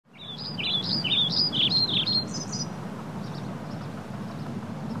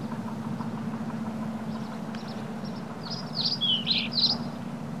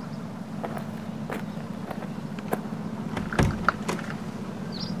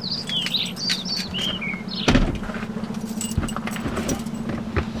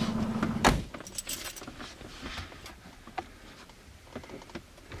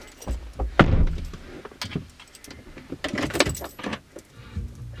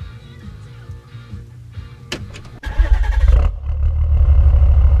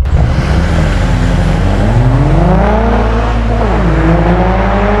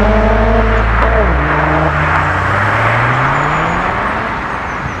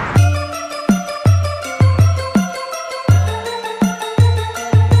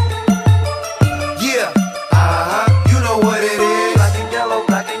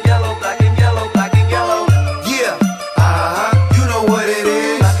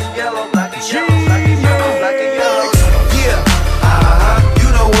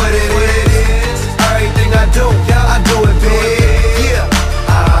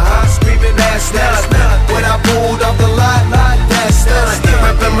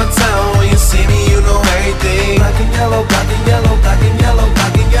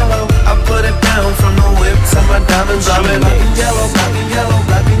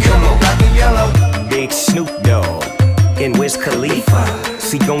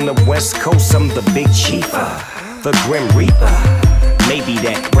See, on the West Coast, I'm the big chief, the Grim Reaper. Maybe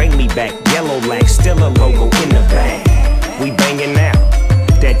that bring me back. Yellow lack, still a logo in the bag. We banging out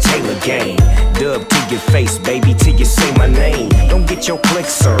that Taylor game. Dub to your face, baby, till you say my name. Don't get your click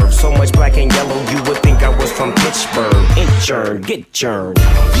served. So much black and yellow, you would think I was from Pittsburgh. Inchurn, get churned.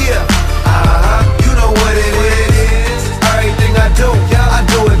 Yeah, you know what it is. Everything I do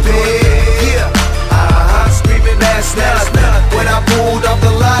it big. Yeah, screaming that's nothing. When I pulled off the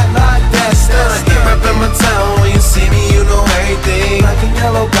lot, that's nothing. Reppin' my town, when you see me, you know everything. Black and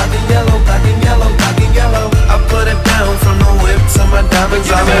yellow, black and yellow, black and yellow, black and yellow. I put it down from the whip to my diamonds.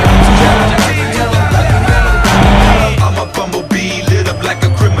 I'm black and yellow, black and yellow, black and yellow. I'm a bumblebee lit up like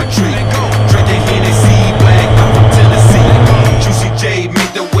a Christmas tree. Drinking Hennessy, black, I'm from Tennessee. Juicy J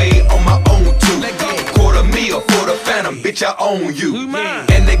made the way on my own too. Quarter meal for the phantom, bitch, I own you.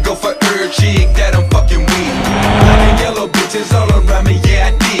 And they go for her chick that I'm fucking with. Black and yellow bitches all around me, yeah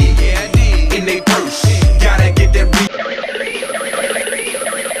I did. In they purse, gotta get that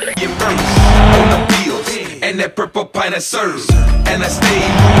on the bills, and that purple pint of serves. And I stay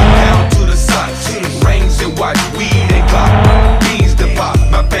down to the socks, rings and watch, weed and clock.